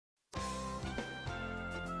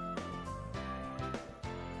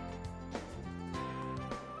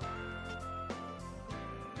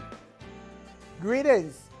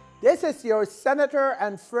Greetings. This is your senator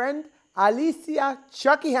and friend, Alicia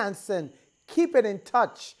Chucky Hansen, keeping in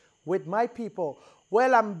touch with my people.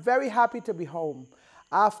 Well, I'm very happy to be home.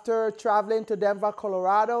 After traveling to Denver,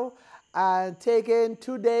 Colorado, and taking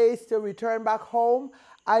 2 days to return back home,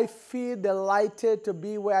 I feel delighted to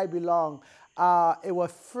be where I belong. It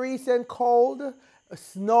was freezing cold,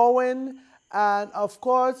 snowing, and of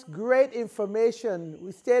course, great information.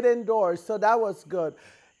 We stayed indoors, so that was good.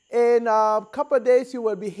 In a couple of days, you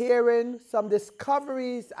will be hearing some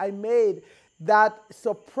discoveries I made that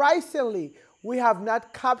surprisingly we have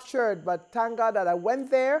not captured, but thank God that I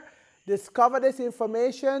went there, discovered this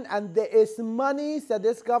information, and there is monies that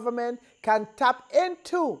this government can tap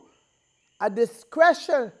into at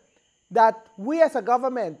discretion that we as a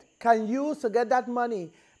government can use to get that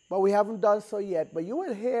money, but we haven't done so yet. But you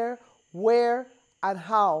will hear where and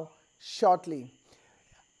how shortly.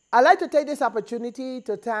 I'd like to take this opportunity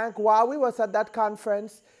to thank, while we was at that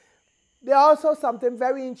conference, there also something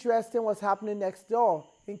very interesting was happening next door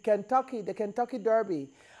in Kentucky, the Kentucky Derby.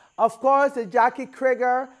 Of course, the Jockey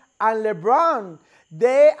Krieger and LeBron,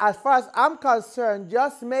 they, as far as I'm concerned,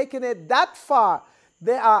 just making it that far,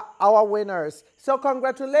 they are our winners. So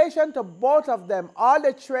congratulations to both of them, all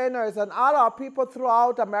the trainers and all our people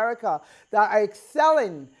throughout America that are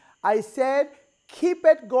excelling. I said, keep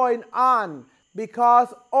it going on,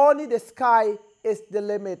 because only the sky is the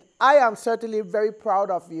limit. I am certainly very proud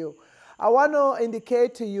of you. I want to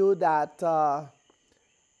indicate to you that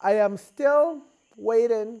I am still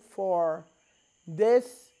waiting for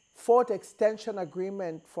this fourth extension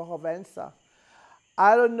agreement for Hovensa.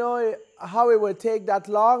 I don't know how it will take that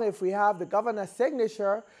long if we have the governor's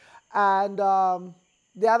signature and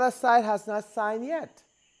the other side has not signed yet.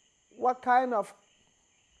 What kind of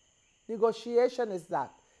negotiation is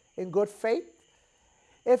that? In good faith?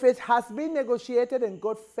 If it has been negotiated in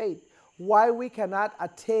good faith, why we cannot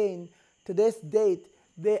attain to this date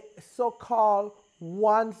the so-called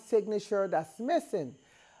one signature that's missing?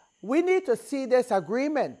 We need to see this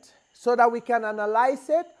agreement so that we can analyze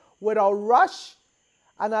it without rush,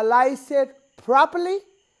 analyze it properly,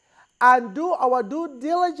 and do our due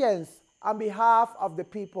diligence on behalf of the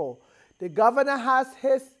people. The governor has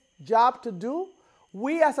his job to do.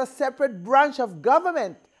 We as a separate branch of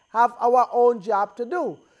government have our own job to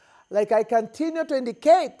do. Like I continue to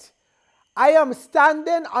indicate, I am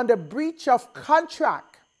standing on the breach of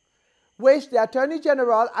contract, which the Attorney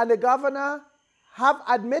General and the governor have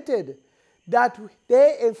admitted that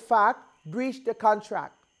they in fact breached the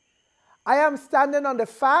contract. I am standing on the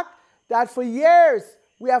fact that for years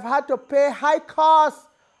we have had to pay high costs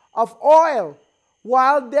of oil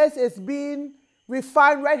while this is being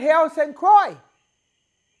refined right here on St. Croix.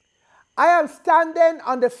 I am standing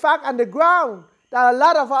on the fact and the ground that a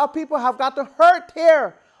lot of our people have got to hurt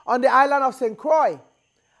here on the island of St. Croix.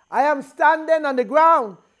 I am standing on the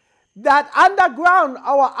ground that underground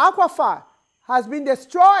our aquifer has been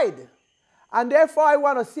destroyed. And therefore I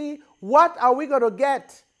want to see what are we going to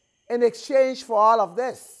get in exchange for all of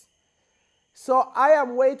this. So I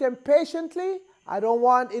am waiting patiently. I don't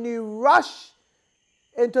want any rush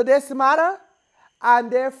into this matter.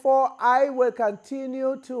 And therefore I will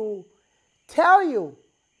continue to tell you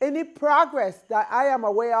any progress that I am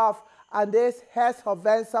aware of on this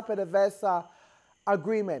Hovensa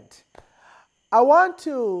agreement. I want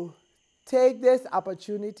to take this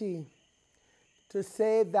opportunity to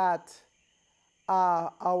say that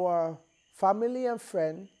our family and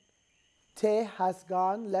friend, Tay, has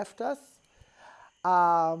gone, left us.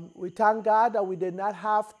 We thank God that we did not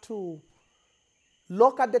have to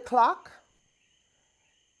look at the clock,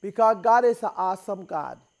 because God is an awesome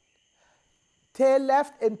God. Tay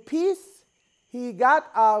left in peace. He got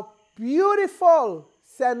a beautiful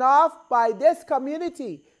send-off by this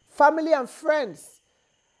community, family and friends.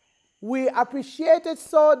 We appreciate it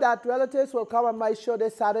so that relatives will come on my show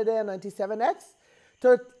this Saturday on 97X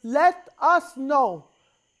to let us know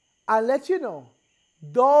and let you know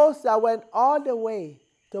those that went all the way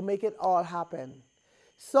to make it all happen.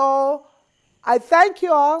 So I thank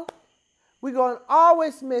you all. We're going to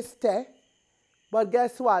always miss Tay. But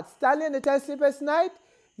guess what? Stanley and the 10 Sleepless Night,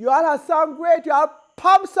 you all have sound great. You all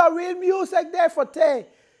pump some real music there for Tay.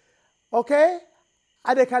 Okay?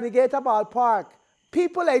 At the Canigata Ballpark.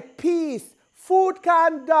 People at peace. Food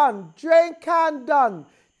can done. Drink can done.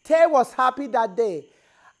 Tay was happy that day.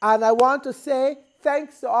 And I want to say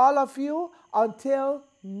thanks to all of you until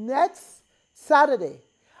next Saturday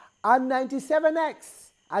on 97X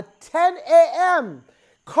at 10 a.m.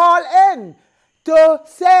 Call in to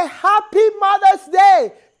say Happy Mother's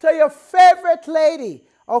Day to your favorite lady,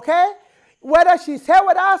 okay? whether she's here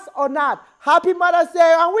with us or not. Happy Mother's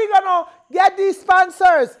Day. And we're going to get these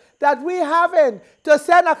sponsors that we having to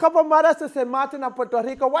send a couple mothers to St. Martin and Puerto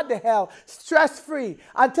Rico. What the hell? Stress-free.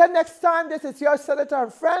 Until next time, this is your senator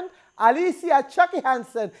and friend, Alicia Chucky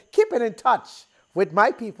Hansen, keeping in touch with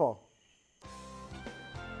my people.